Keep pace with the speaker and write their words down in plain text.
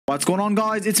What's going on,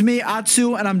 guys? It's me,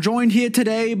 Atsu, and I'm joined here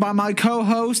today by my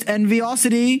co-host,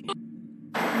 Enviosity.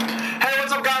 Hey,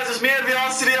 what's up, guys? It's me,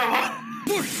 Enviosity.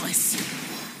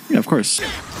 Yeah, of course.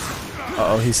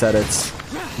 Uh-oh, he said it.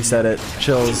 He said it.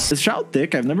 Chills. Is Shao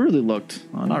thick? I've never really looked.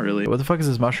 Oh, not really. What the fuck is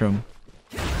this mushroom?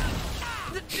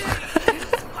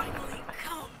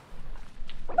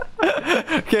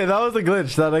 Okay, that was a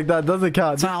glitch. That doesn't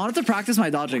count. So I wanted to practice my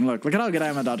dodging. Look at how good I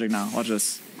am at dodging now. Watch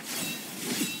this.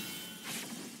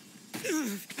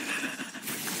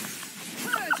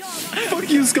 Fuck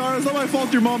you, Scara. It's not my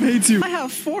fault your mom hates you. I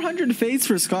have 400 fates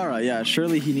for Scara. Yeah,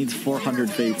 surely he needs 400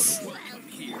 fates.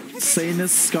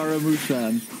 Sanest Scaramouche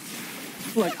fan.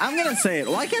 Look, I'm gonna say it.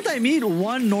 Why can't I meet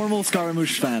one normal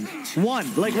Scaramouche fan?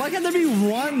 One. Like, why can't there be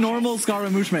one normal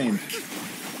Scaramouche main?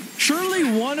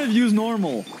 Surely one of you's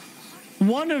normal.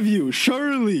 One of you,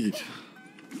 surely.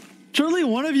 Surely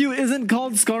one of you isn't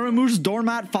called Scaramouche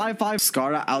Doormat 55.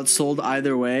 Scara outsold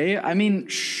either way. I mean,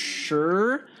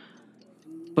 sure.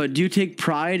 But do you take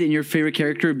pride in your favorite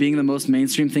character being the most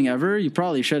mainstream thing ever? You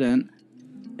probably shouldn't.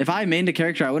 If I mained a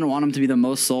character, I wouldn't want him to be the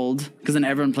most sold, because then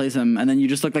everyone plays him, and then you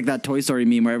just look like that Toy Story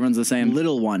meme where everyone's the same.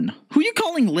 Little one. Who are you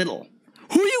calling little?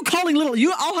 Who are you calling little?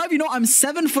 I'll have you know I'm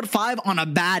 7'5" on a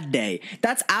bad day.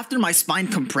 That's after my spine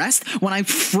compressed. When I'm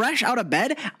fresh out of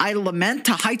bed, I lament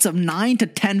to heights of 9 to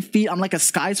 10 feet. I'm like a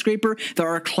skyscraper. There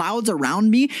are clouds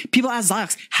around me. People ask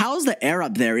zy0x, how's the air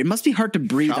up there? It must be hard to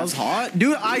breathe. Shao's hot.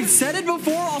 Dude, I said it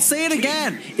before. I'll say it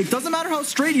again. It doesn't matter how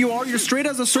straight you are. You're straight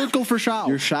as a circle for Shao.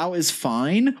 Your Shao is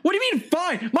fine? What do you mean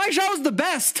fine? My Shao is the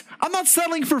best. I'm not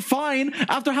settling for fine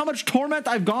after how much torment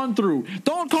I've gone through.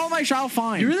 Don't call my Shao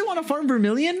fine. You really want to farm Vermilion?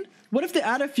 What if they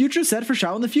add a future set for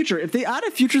Shao in the future? If they add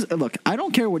a future... Look, I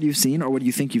don't care what you've seen or what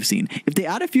you think you've seen. If they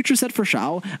add a future set for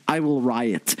Shao, I will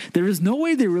riot. There is no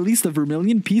way they release the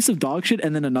Vermilion piece of dog shit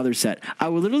and then another set. I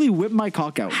will literally whip my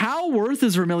cock out. How worth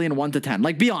is Vermilion 1 to 10?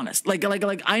 Like, be honest. Like,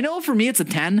 I know for me it's a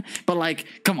 10, but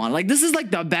like, come on. Like, this is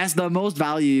like the best, the most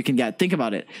value you can get. Think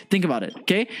about it. Think about it,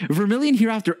 okay? Vermilion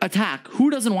hereafter, attack. Who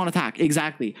doesn't want attack?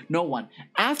 Exactly. No one.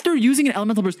 After using an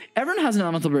elemental burst, everyone has an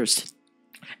elemental burst.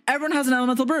 Everyone has an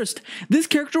elemental burst. This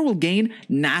character will gain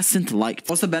nascent light.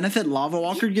 What's the benefit Lava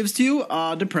Walker gives to you?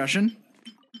 Depression.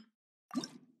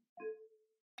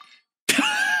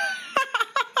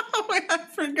 Wait, I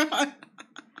forgot.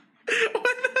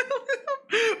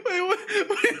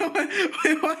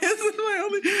 Wait, why is this my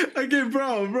only... Okay,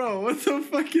 bro, what the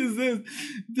fuck is this?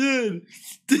 Dude.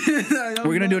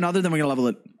 We're gonna do another, then we're gonna level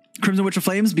it. Crimson Witch of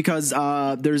Flames, because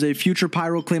there's a future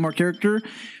Pyro Claymore character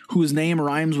whose name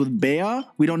rhymes with Bea.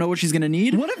 We don't know what she's going to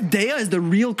need. What if Dea is the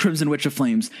real Crimson Witch of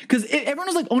Flames? Because everyone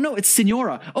was like, oh no, it's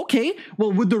Senora. Okay,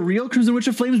 well, would the real Crimson Witch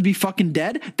of Flames be fucking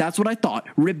dead? That's what I thought.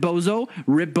 Rip Bozo,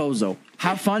 rip Bozo.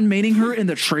 Have fun mating her in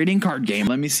the trading card game.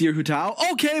 Let me see your Hutao.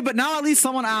 Okay, but now at least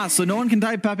someone asked, so no one can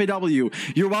type Pepe W.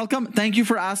 You're welcome. Thank you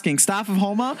for asking. Staff of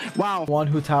Homa, wow.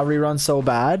 One Hutao rerun so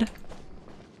bad.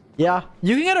 Yeah,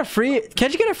 you can get a free...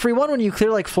 Can't you get a free one when you clear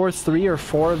like 4-3 or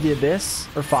 4 of the Abyss?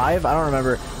 Or 5? I don't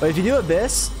remember. But if you do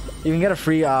Abyss, you can get a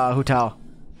free Hutao.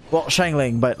 Well,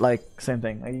 Shangling, but like, same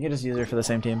thing. Like, you can just use it for the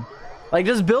same team. Like,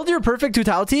 just build your perfect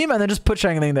Hutao team and then just put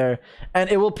Shangling there.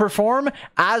 And it will perform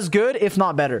as good, if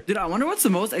not better. Dude, I wonder what's the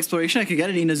most exploration I could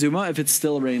get at Inazuma if it's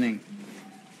still raining.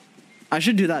 I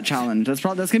should do that challenge. That's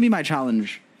going to be my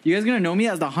challenge. You guys gonna know me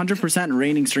as the 100%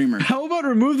 raining streamer. How about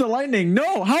remove the lightning?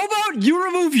 No, how about you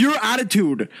remove your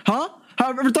attitude? Huh?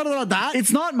 Have you ever thought about that?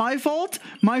 It's not my fault.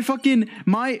 My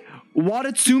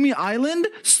Watatsumi Island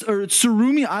or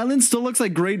Tsurumi Island still looks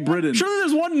like Great Britain. Surely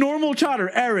there's one normal chatter.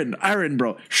 Aaron,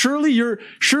 bro. Surely you're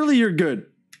good.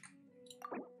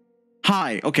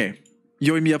 Hi, okay.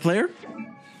 Yoimiya player.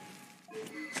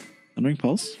 Thundering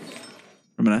Pulse.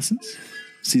 Reminiscence.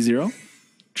 C0.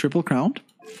 Triple Crowned.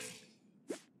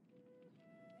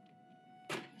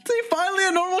 Finally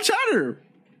a normal chatter.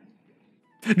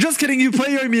 Just kidding, you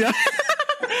play Yoimiya.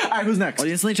 Alright, who's next? I'll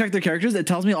instantly check their characters. It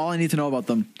tells me all I need to know about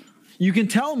them. You can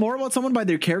tell more about someone by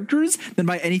their characters than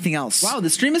by anything else. Wow, the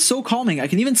stream is so calming. I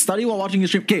can even study while watching the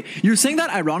stream. Okay, you're saying that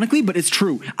ironically, but it's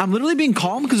true. I'm literally being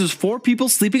calm because there's 4 people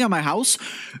sleeping at my house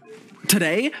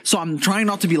today, so I'm trying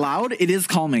not to be loud. It is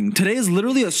calming. Today is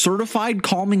literally a certified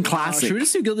calming classic. Should we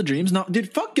just do Gilded Dreams? No,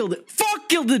 dude, fuck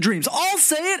Gilded Dreams. I'll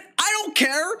say it. I don't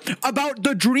care about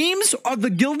the dreams of the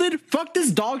Gilded. Fuck this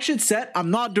dog shit set.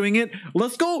 I'm not doing it.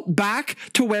 Let's go back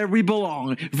to where we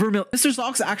belong. Mr.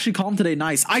 Sock's actually calm today.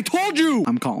 Nice. I told you.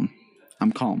 I'm calm.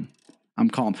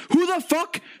 Who the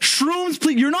fuck? Shrooms,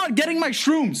 please. You're not getting my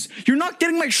shrooms.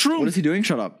 What is he doing?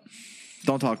 Shut up.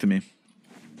 Don't talk to me.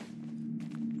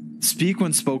 Speak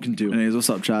when spoken to. Anyways, what's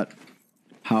up, chat?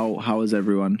 How is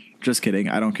everyone? Just kidding.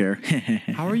 I don't care.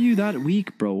 How are you that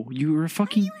weak, bro? You were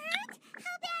fucking.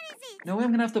 No way.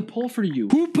 I'm gonna have to pull for you.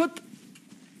 Who put?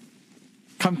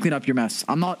 Come clean up your mess.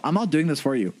 I'm not doing this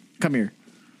for you. Come here.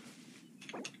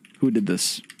 Who did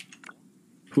this?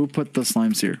 Who put the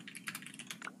slimes here?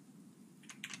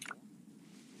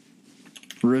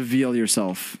 Reveal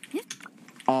yourself.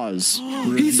 Oz.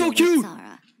 He's so cute.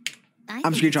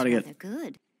 I'm screenshotting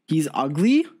it. He's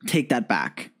ugly. Take that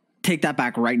back. Take that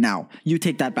back right now. You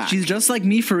take that back. She's just like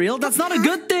me for real. That's not a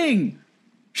good thing.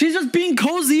 She's just being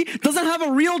cozy. Doesn't have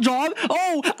a real job.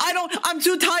 Oh, I'm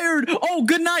too tired. Oh,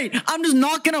 good night. I'm just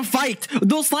not gonna fight.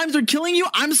 Those slimes are killing you.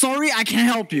 I'm sorry. I can't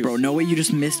help you. Bro, no way. You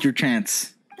just missed your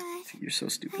chance. You're so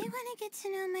stupid. I want to get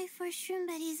to know my first room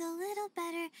buddies a little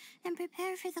better and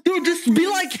prepare for the. Dude, just be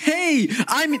like, hey,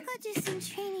 I'm. I'll go do some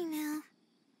training now.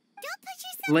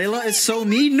 Layla is so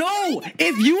mean. No,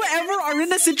 if you ever are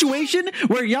in a situation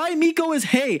where Yai Miko is,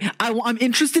 hey, I'm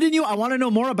interested in you. I want to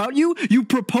know more about you. You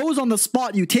propose on the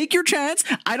spot. You take your chance.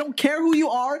 I don't care who you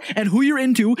are and who you're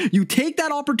into. You take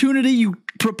that opportunity. You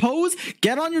propose.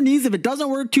 Get on your knees. If it doesn't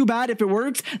work, too bad. If it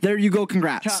works, there you go.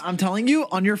 Congrats. I'm telling you,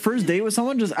 on your first date with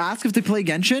someone, just ask if they play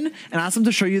Genshin and ask them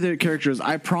to show you their characters.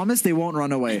 I promise they won't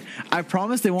run away. I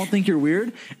promise they won't think you're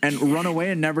weird and run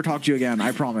away and never talk to you again.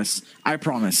 I promise. I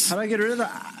promise. How do I get rid of the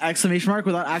exclamation mark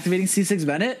without activating C6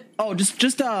 Bennett? Oh, I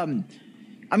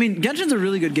mean, Genshin's a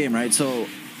really good game, right? So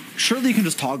surely you can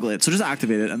just toggle it. So just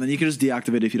activate it, and then you can just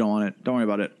deactivate it if you don't want it. Don't worry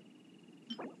about it.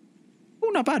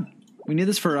 Oh, not bad. We need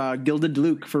this for Gilded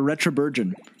Luke, for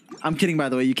Retroburgeon. I'm kidding, by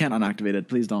the way. You can't unactivate it.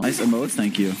 Please don't. Nice emotes.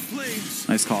 Thank you.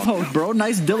 Nice call. Oh, bro.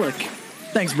 Nice Dillick.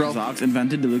 Thanks, bro. zy0x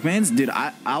invented Diluc mains. Dude,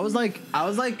 I was like,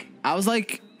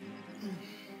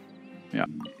 yeah.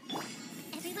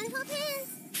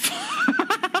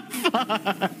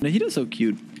 Nahita's so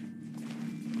cute.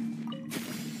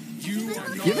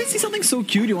 You ever see something so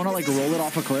cute you want to like roll it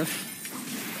off a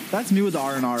cliff? That's me with the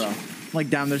Aranara. Like,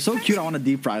 damn, they're so cute I want to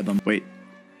deep fry them. Wait.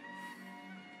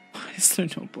 Why is there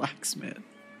no blacksmith?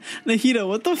 Nahita,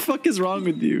 what the fuck is wrong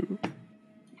with you?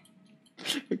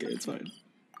 Okay, it's fine.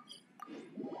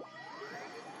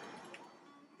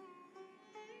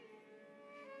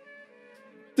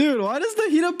 Dude, why does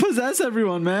Nahita possess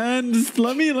everyone, man? Just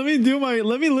let me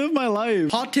live my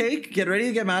life. Hot take, get ready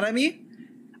to get mad at me.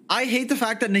 I hate the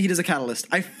fact that Nahita's a catalyst.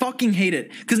 I fucking hate it.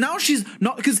 Because now she's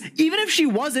not, because even if she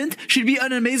wasn't, she'd be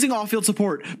an amazing off-field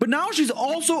support. But now she's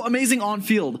also amazing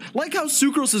on-field. Like how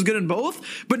Sucrose is good in both,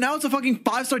 but now it's a fucking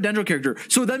 5-star Dendro character.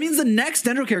 So that means the next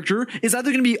Dendro character is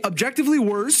either going to be objectively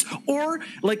worse, or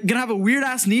like going to have a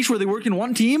weird-ass niche where they work in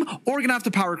one team, or going to have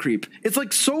to power creep. It's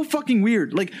like so fucking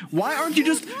weird. Like, why aren't you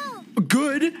just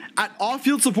good at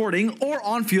off-field supporting or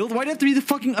on-field? Why do you have to be the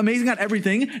fucking amazing at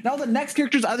everything? Now the next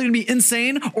character is either gonna be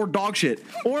insane or dog shit,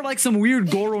 or like some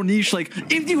weird Goro niche. Like,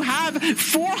 if you have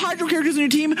 4 Hydro characters in your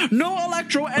team, no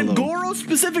Electro, and Goro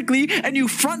specifically, and you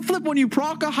front flip when you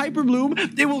proc a Hyper Bloom,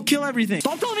 it will kill everything.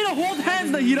 Stop telling me to hold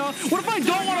hands, Nahita. What if I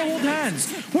don't want to hold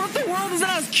hands? What if the world isn't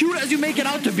as cute as you make it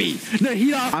out to be?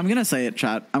 Nahita. I'm gonna say it,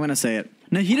 chat. I'm gonna say it.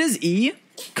 Nahita's E,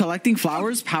 collecting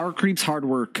flowers, power creeps hard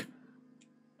work.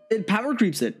 It power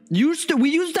creeps it. We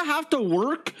used to have to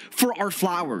work for our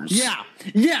flowers.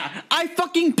 Yeah. I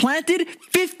fucking planted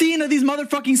 15 of these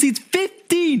motherfucking seeds.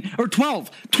 15 or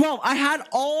 12. 12. I had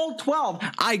all 12.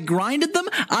 I grinded them.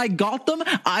 I got them.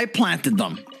 I planted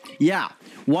them. Yeah.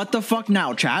 What the fuck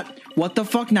now, chat? What the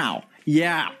fuck now?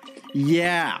 Yeah.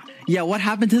 What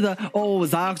happened to the,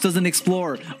 zy0x doesn't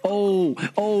explore.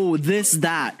 This,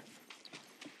 that.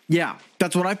 Yeah,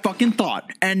 that's what I fucking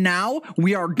thought. And now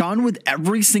we are done with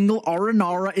every single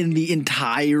Aranara in the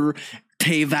entire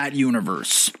Teyvat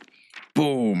universe.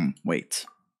 Boom. Wait,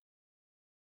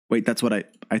 that's what I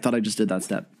thought I just did that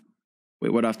step.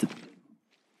 Wait, what do I have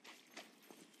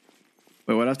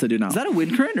to do now? Is that a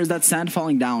wind current or is that sand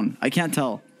falling down? I can't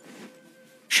tell.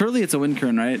 Surely it's a wind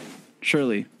current, right?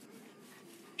 Surely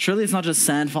it's not just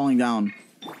sand falling down.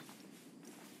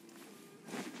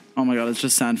 Oh my god, it's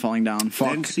just sand falling down.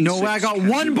 Fuck. No way, I got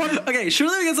one button. Okay,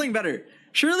 surely we get something better.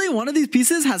 Surely one of these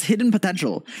pieces has hidden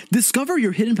potential. Discover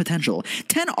your hidden potential.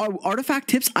 10 artifact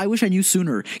tips I wish I knew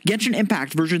sooner. Genshin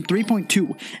Impact version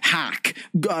 3.2. Hack.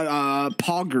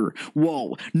 Pogger.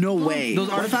 Whoa. No way. Those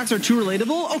artifacts are too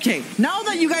relatable? Okay, now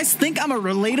that you guys think I'm a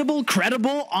relatable,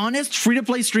 credible, honest,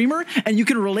 free-to-play streamer, and you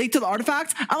can relate to the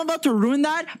artifacts, I'm about to ruin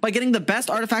that by getting the best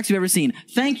artifacts you've ever seen.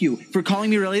 Thank you for calling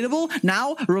me relatable.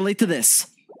 Now, relate to this.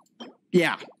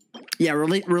 Yeah. Yeah,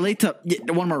 relate to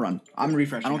one more run. I'm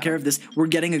refreshing. I don't care if this. We're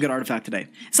getting a good artifact today.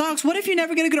 zy0x, what if you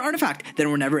never get a good artifact?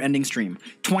 Then we're never ending stream.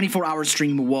 24-hour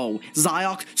stream. Whoa.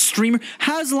 zy0x streamer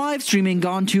has live streaming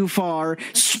gone too far.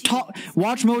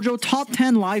 Watch Mojo top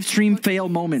 10 live stream fail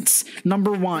moments.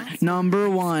 Number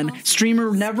one.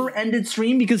 Streamer never ended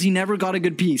stream because he never got a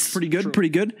good piece. Pretty good. True. Pretty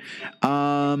good.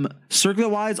 Circular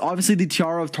wise, obviously the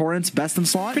Tiara of Torrents best in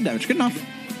slot. Good damage. Good enough.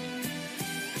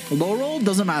 Low roll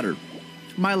doesn't matter.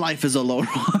 My life is a low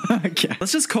roll. Okay.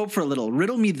 Let's just cope for a little.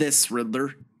 Riddle me this,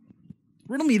 Riddler.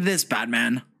 Riddle me this,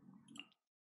 Batman.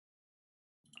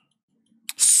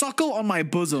 Suckle on my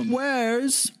bosom.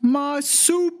 Where's my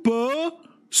super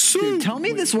soup? Dude, tell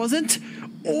me this wasn't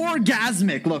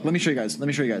orgasmic. Look, let me show you guys. Let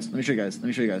me show you guys.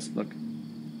 Look.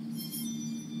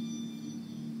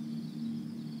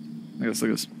 Look at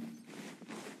this.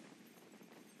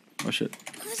 Oh shit.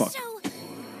 Fuck.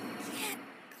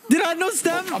 Did I no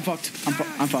stem? I'm fucked.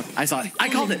 I'm fucked. I saw it. I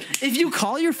called it. If you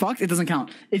call you're fucked, it doesn't count.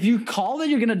 If you call that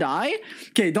you're gonna die,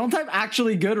 okay, don't type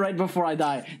actually good right before I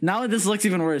die. Now this looks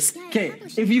even worse. Okay,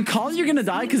 if you call you're gonna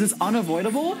die because it's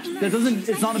unavoidable,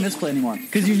 it's not a misplay anymore.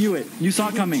 Because you knew it. You saw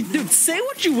it coming. Dude, say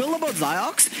what you will about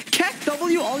zy0x. Keck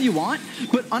W all you want,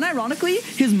 but unironically,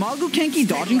 his Magu Kenki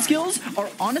dodging skills are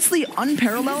honestly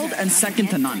unparalleled and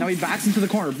second to none. Now he backs into the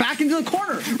corner. Back into the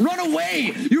corner. Run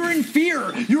away. You're in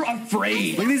fear. You're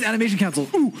afraid. Look at these animation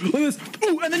cancels. Ooh, look at this.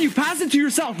 Ooh, and then you pass it to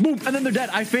yourself. Boom, and then they're dead.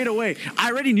 I fade away.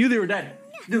 I already knew they were dead.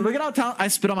 Dude, look at how talented I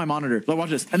spit on my monitor. Look, watch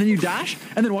this. And then you dash,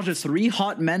 and then watch this. 3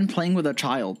 hot men playing with a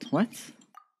child. What?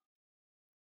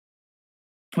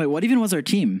 Wait, what even was our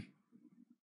team?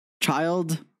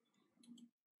 Child,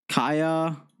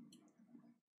 Kaya,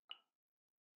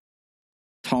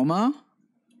 Toma?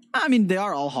 I mean, they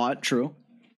are all hot, true.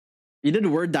 You did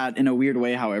word that in a weird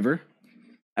way, however.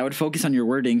 I would focus on your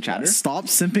wording, chatter. Stop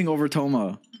simping over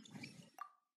Toma.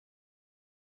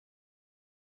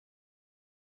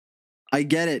 I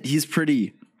get it. He's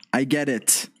pretty. I get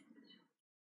it.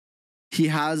 He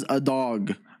has a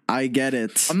dog. I get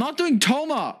it. I'm not doing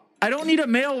Toma. I don't need a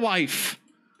male wife.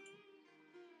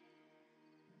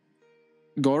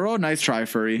 Goro, nice try,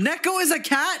 furry. Neko is a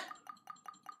cat?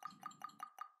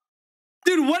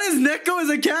 Dude, what is Neko as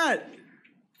a cat?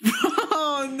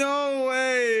 Oh, no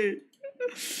way.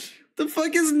 The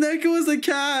fuck is Neko as a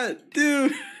cat?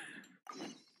 Dude.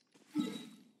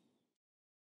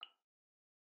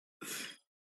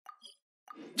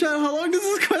 Chad, how long does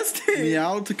this quest take?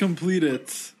 Meow to complete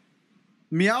it.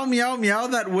 Meow, meow, meow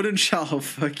that wooden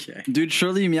shelf. Okay. Dude,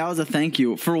 surely meow is a thank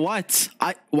you. For what?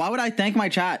 Why would I thank my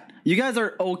chat? You guys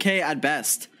are okay at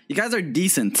best. You guys are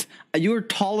decent. You are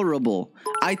tolerable.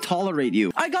 I tolerate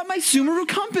you. I got my Sumeru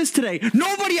compass today.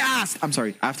 Nobody asked. I'm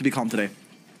sorry. I have to be calm today.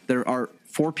 There are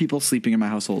 4 people sleeping in my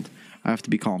household. I have to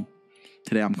be calm.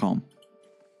 Today I'm calm.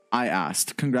 I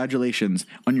asked. Congratulations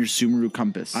on your Sumeru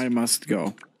compass. I must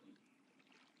go.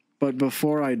 But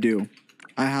before I do,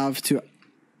 I have to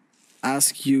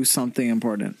ask you something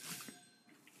important.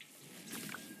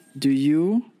 Do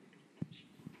you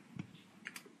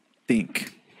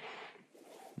think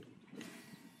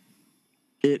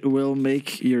it will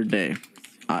make your day?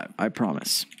 I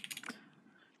promise.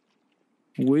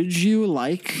 Would you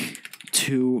like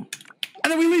to... And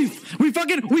then we leave.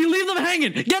 We leave them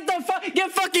hanging.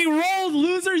 Get fucking rolled,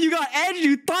 loser. You got edge.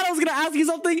 You thought I was gonna ask you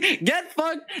something. Get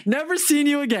fucked. Never seen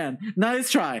you again.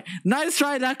 Nice try. Nice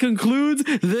try. That concludes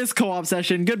this co-op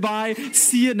session. Goodbye.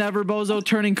 See you never, bozo.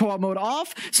 Turning co-op mode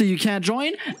off so you can't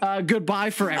join.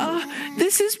 Goodbye forever.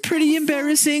 This is pretty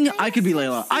embarrassing. I could be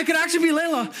Layla. I could actually be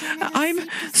Layla. I'm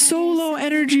so low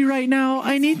energy right now.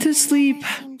 I need to sleep.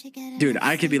 Dude,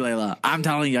 I could be Layla. I'm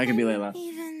telling you, I could be Layla.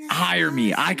 Hire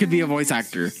me. I could be a voice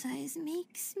actor.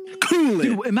 Cool it.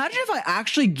 Dude, imagine if I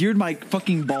actually geared my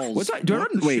fucking balls. What's that?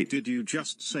 Wait. Did you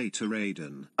just say to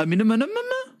Raiden? A minimum?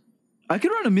 I could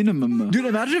run a minimum. Dude,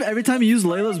 imagine if every time you use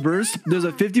Layla's burst, there's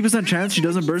a 50% chance she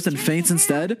doesn't burst and faints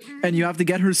instead, and you have to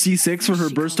get her C6 for her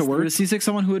burst to work. C6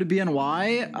 someone who would it be and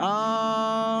why?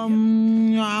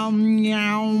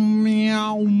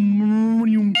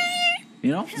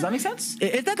 You know, does that make sense?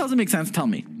 If that doesn't make sense, tell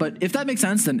me. But if that makes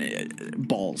sense, then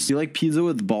balls. Do you like pizza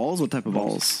with balls? What type of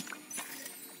balls?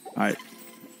 All right.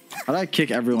 How do I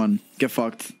kick everyone? Get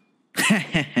fucked.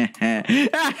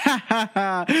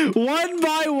 One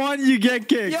by one, you get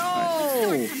kicked.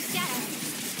 Yo!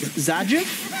 Zajif?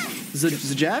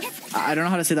 I don't know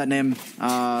how to say that name.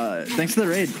 Thanks for the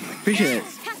raid. Appreciate it.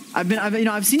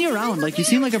 I've seen you around. Like, you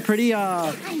seem like a pretty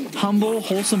humble,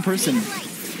 wholesome person.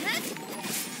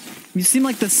 You seem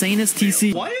like the sanest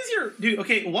TC. Why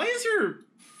is your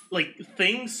like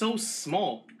thing so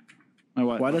small?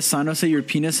 Why does Sino say your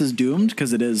penis is doomed?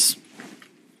 Because it is.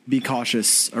 be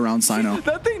cautious around Sino.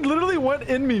 That thing literally went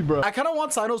in me, bro. I kind of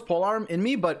want Sino's polearm in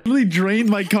me, but Really drained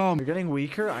my cum. you're getting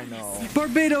weaker. I know.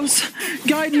 Barbados,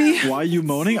 guide me. Why are you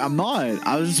moaning? I'm not.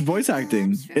 I was just voice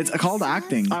acting. It's called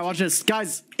acting. All right, watch this.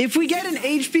 Guys, if we get an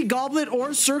HP goblet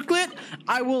or circlet,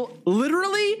 I will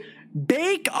literally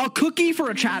bake a cookie for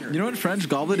a chatter. You know what French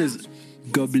goblet is?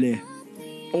 Gobelet.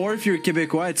 Or if you're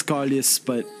Quebecois, it's calice,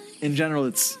 but in general,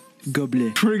 it's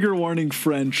gobelet. Trigger warning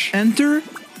French. Enter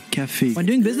cafe. When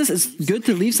doing business, it's good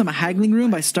to leave some haggling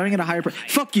room by starting at a higher price.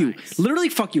 Fuck you. Literally,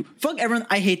 fuck you. Fuck everyone.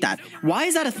 I hate that. Why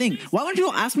is that a thing? Why when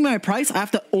people ask me my price, I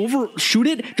have to overshoot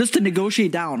it just to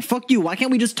negotiate down? Fuck you. Why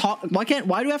can't we just talk? Why do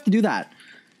we have to do that?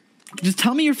 Just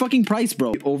tell me your fucking price,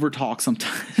 bro. Over talk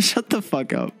sometimes. Shut the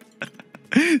fuck up.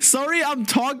 Sorry, I'm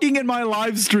talking in my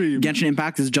live stream. Genshin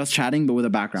Impact is just chatting, but with a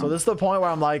background. So this is the point where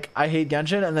I'm like, I hate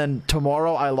Genshin, and then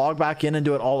tomorrow I log back in and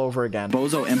do it all over again.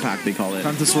 Bozo Impact, they call it.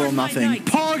 Time to swirl nothing.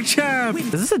 PogChamp!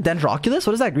 Is this a Dendroculus?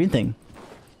 What is that green thing?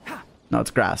 No,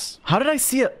 it's grass. How did I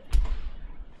see it?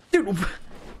 Dude,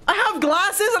 I have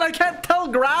glasses and I can't tell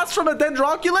grass from a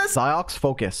Dendroculus? zy0x,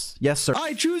 focus. Yes, sir.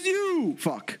 I choose you!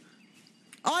 Fuck.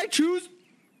 I choose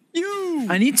you!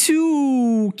 I need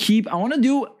to keep... I want to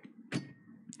do...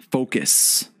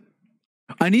 Focus.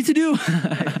 I need to do...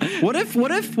 What if?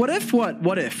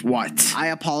 I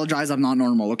apologize, I'm not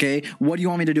normal, okay? What do you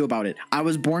want me to do about it? I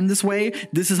was born this way.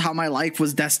 This is how my life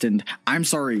was destined. I'm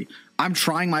sorry. I'm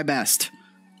trying my best.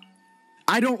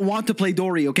 I don't want to play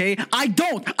Dory, okay? I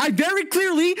don't. I very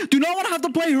clearly do not want to have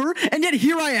to play her, and yet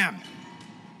here I am.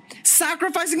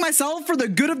 Sacrificing myself for the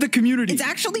good of the community. It's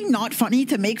actually not funny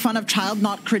to make fun of child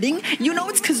not critting. You know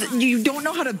it's because you don't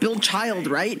know how to build child,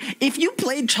 right? If you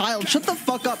played child, shut the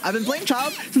fuck up. I've been playing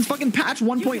child since fucking patch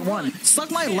 1.1. Suck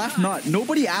my left nut.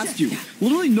 Nobody asked you.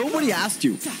 Literally nobody asked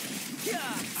you.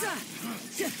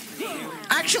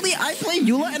 Actually, I play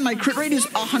Eula and my crit rate is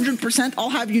 100%, I'll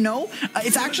have you know.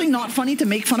 It's actually not funny to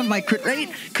make fun of my crit rate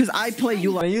because I play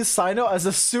Eula. I use Sino as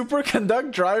a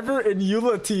superconduct driver in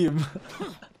Eula team.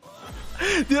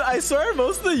 Dude, I swear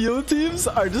most of the Eula teams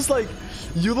are just like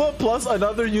Eula plus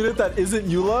another unit that isn't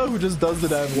Eula who just does the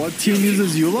damage. What team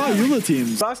uses Eula? Eula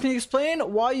teams. Fox, can you explain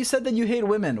why you said that you hate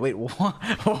women? Wait, what?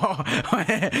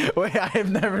 Wait, I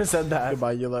have never said that.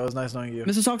 Goodbye, Eula. It was nice knowing you.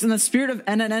 Mr. Sox, in the spirit of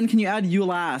NNN, can you add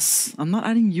Eula ass? I'm not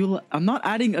adding Eula. I'm not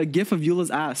adding a gif of Eula's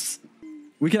ass.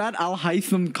 We can add Al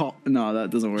Haytham. No,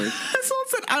 that doesn't work. Someone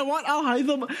said I want Al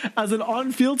Haytham as an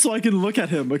on-field so I can look at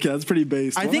him. Okay, that's pretty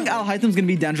base. I think Al Haytham's gonna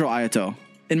be Dendro Ayato.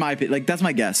 In my opinion, like that's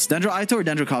my guess. Dendro Ayato or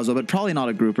Dendro Kazuo, but probably not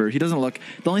a grouper. He doesn't look.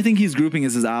 The only thing he's grouping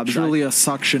is his abs. Truly a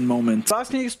suction moment. Fox,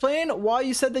 can you explain why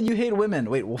you said that you hate women?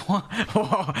 Wait, what?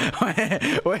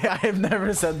 Wait, I have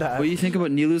never said that. What do you think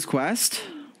about Nilu's quest?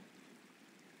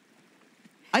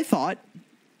 I thought.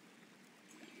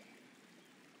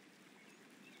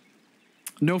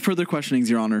 No further questionings,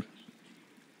 Your Honor.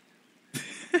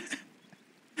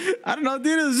 I don't know,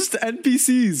 dude. It was just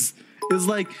NPCs. It's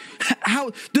like,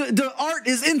 how the art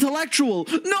is intellectual.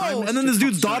 No, and then this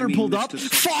dude's daughter pulled up.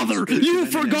 Father, you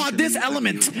forgot this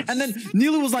element. And then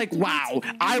Nilu was like, "Wow,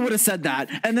 I would have said that."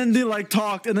 And then they like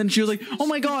talked, and then she was like, "Oh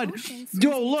my god,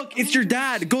 yo, look, it's your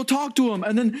dad. Go talk to him."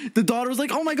 And then the daughter was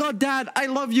like, "Oh my god, dad, I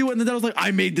love you." And then dad was like, "I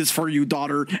made this for you,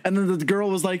 daughter." And then the girl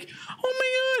was like, "Oh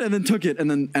my god," and then took it, and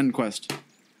then end quest.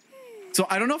 So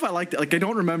I don't know if I liked it. Like I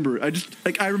don't remember.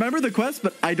 I remember the quest,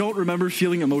 but I don't remember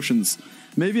feeling emotions.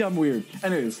 Maybe I'm weird.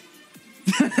 Anyways.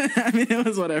 I mean, it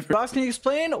was whatever. Fox, can you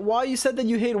explain why you said that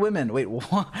you hate women? Wait,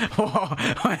 what?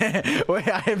 Wait,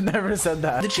 I have never said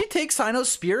that. Did she take Sino's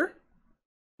spear?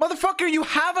 Motherfucker, you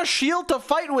have a shield to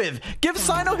fight with. Give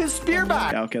Sino his spear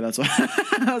back. Yeah, okay, that's why.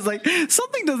 I was like,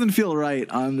 something doesn't feel right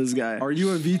on this guy. Are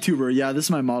you a VTuber? Yeah, this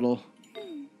is my model.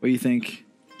 What do you think?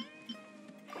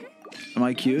 Am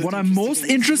I cute? What I'm most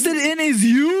interested in is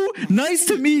you. Nice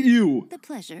to meet you. The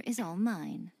pleasure is all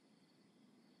mine.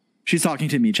 She's talking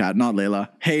to me, Chad, not Layla.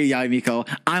 Hey, Yaimiko,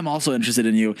 I'm also interested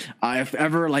in you. If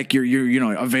ever like you're you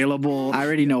know available, I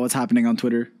already know what's happening on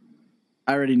Twitter.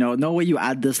 I already know. No way you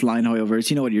add this line, however.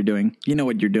 You know what you're doing. You know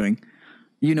what you're doing.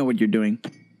 You know what you're doing.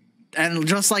 And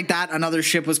just like that, another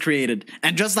ship was created.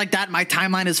 And just like that, my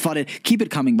timeline is flooded. Keep it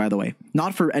coming, by the way.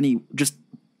 Not for any just.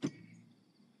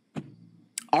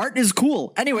 Art is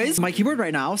cool. Anyways, my keyboard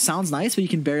right now sounds nice, but you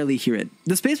can barely hear it.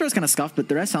 The spacebar is kind of scuffed, but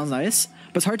the rest sounds nice,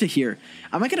 but it's hard to hear.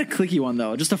 I might get a clicky one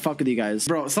though, just to fuck with you guys.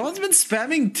 Bro, someone's been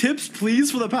spamming tips,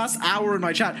 please, for the past hour in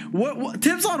my chat. What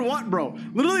tips on what, bro?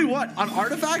 Literally what? On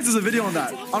artifacts? There's a video on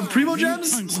that. On Primo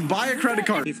Gems? Buy a credit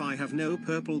card. If I have no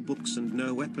purple books and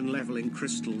no weapon leveling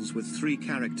crystals with 3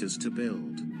 characters to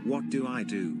build, what do I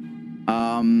do?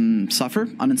 Suffer,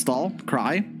 uninstall,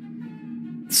 cry.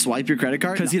 Swipe your credit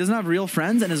card? Because he doesn't have real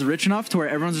friends and is rich enough to where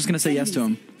everyone's just gonna say yes to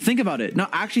him. Think about it. No,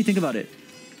 actually think about it.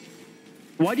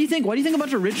 Why do you think a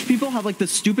bunch of rich people have like the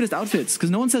stupidest outfits? Because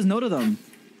no one says no to them.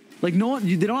 Like no one,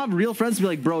 they don't have real friends to be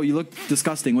like, bro, you look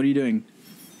disgusting. What are you doing?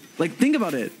 Like, think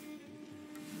about it.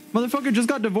 Motherfucker just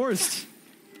got divorced.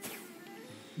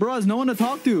 Bro has no one to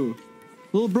talk to.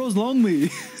 Little bro's lonely.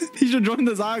 He should join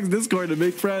the zy0x Discord and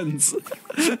make friends.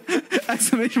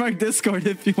 Exclamation mark Discord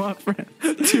if you want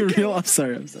friends. Too real. I'm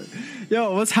sorry.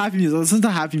 Yo, what's happy music? Listen to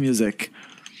happy music.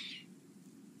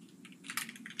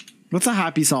 What's a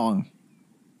happy song?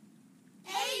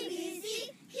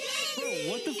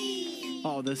 What the?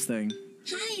 Oh, this thing.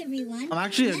 Hi, everyone. I'm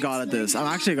actually a god at this.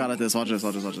 Watch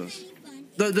this.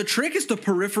 The trick is the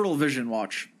peripheral vision.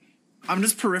 Watch. I'm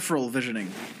just peripheral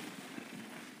visioning.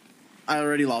 I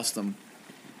already lost them.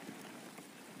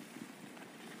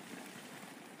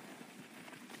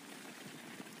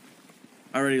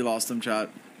 I already lost them, chat.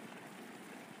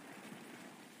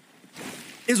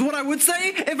 Is what I would say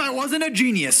if I wasn't a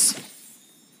genius.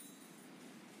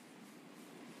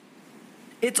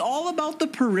 It's all about the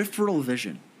peripheral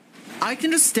vision. I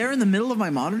can just stare in the middle of my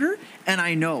monitor and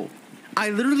I know. I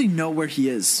literally know where he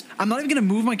is. I'm not even gonna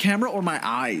move my camera or my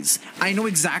eyes. I know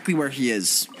exactly where he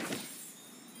is.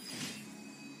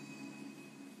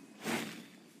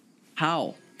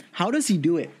 How? How does he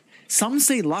do it? Some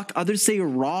say luck, others say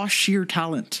raw sheer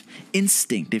talent.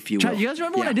 Instinct, if you will. Chat, you guys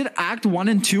remember when I did Act 1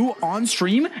 and 2 on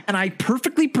stream and I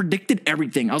perfectly predicted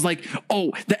everything? I was like,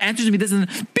 oh, the answer's gonna be this and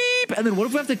then beep, and then what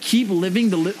if we have to keep living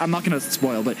the I'm not gonna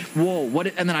spoil, but whoa, what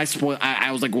if, and then I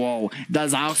was like, whoa, the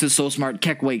zy0x is so smart.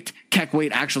 Keck wait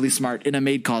actually smart in a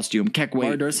maid costume. Keck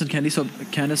wait. Doris and Candy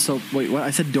wait, what?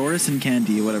 I said Doris and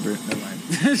Candy, whatever. Never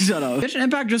mind. Shut up. Genshin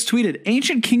Impact just tweeted,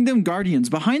 Ancient Kingdom Guardians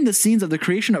behind the scenes of the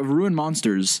creation of ruined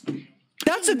monsters.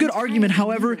 That's a good argument,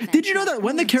 however. Did you know that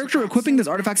when the character equipping this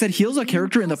artifact set heals a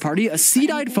character in the party, a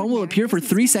sea-dyed foam will appear for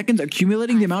 3 seconds,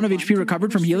 accumulating the amount of HP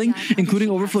recovered from healing,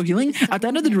 including overflow healing? At the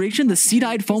end of the duration, the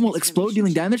sea-dyed foam will explode,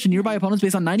 dealing damage to nearby opponents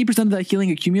based on 90% of that healing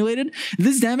accumulated.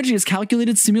 This damage is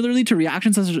calculated similarly to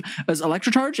reactions such as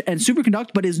Electrocharge and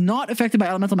Superconduct, but is not affected by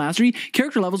Elemental Mastery,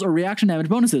 character levels, or reaction damage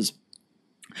bonuses.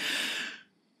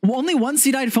 Only one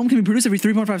sea-dyed foam can be produced every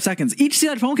 3.5 seconds. Each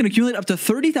sea-dyed foam can accumulate up to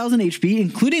 30,000 HP,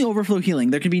 including overflow healing.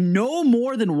 There can be no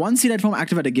more than one sea-dyed foam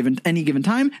active at any given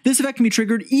time. This effect can be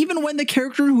triggered even when the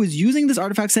character who is using this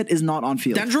artifact set is not on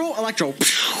field. Dendro, Electro,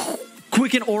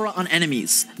 Quicken Aura on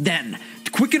enemies. Then,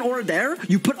 Quicken Aura there,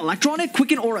 you put Electro on it,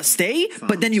 Quicken Aura stay,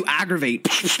 but then you aggravate.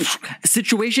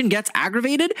 Situation gets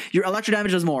aggravated, your Electro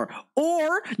damage does more.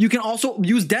 Or, you can also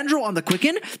use Dendro on the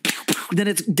Quicken, then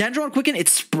it's Dendro on Quicken, it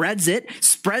spreads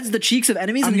the cheeks of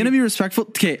enemies. I'm gonna be respectful.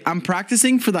 Okay, I'm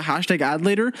practicing for the hashtag ad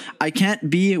later. I can't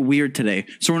be weird today.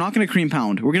 So we're not gonna cream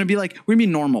pound. We're gonna be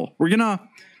normal. We're gonna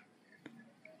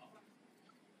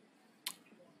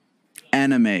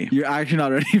anime. You're actually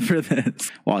not ready for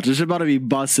this. Watch, this is about to be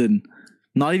bussin'.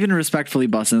 Not even respectfully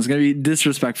bussin'. It's gonna be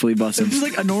disrespectfully bussin'. It's just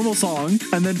like a normal song,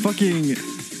 and then fucking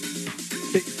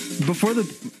before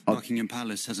the Buckingham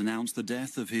Palace has announced the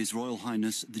death of His Royal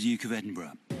Highness the Duke of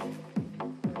Edinburgh.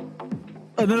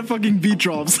 And then a fucking beat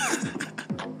drops.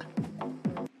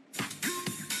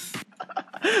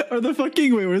 Or the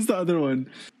fucking wait, where's the other one?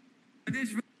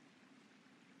 This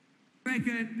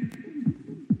record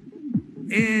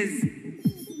is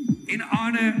in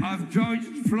honor of George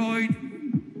Floyd,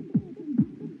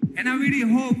 and I really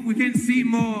hope we can see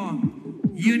more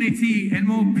unity and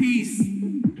more peace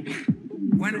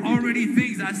when already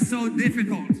things are so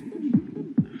difficult.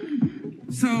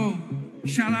 So,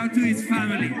 shout out to his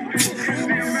family.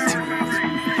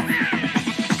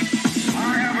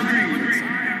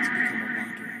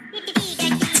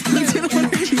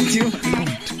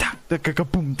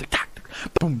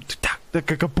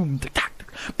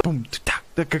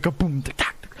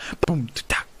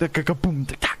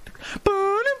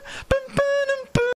 Boom,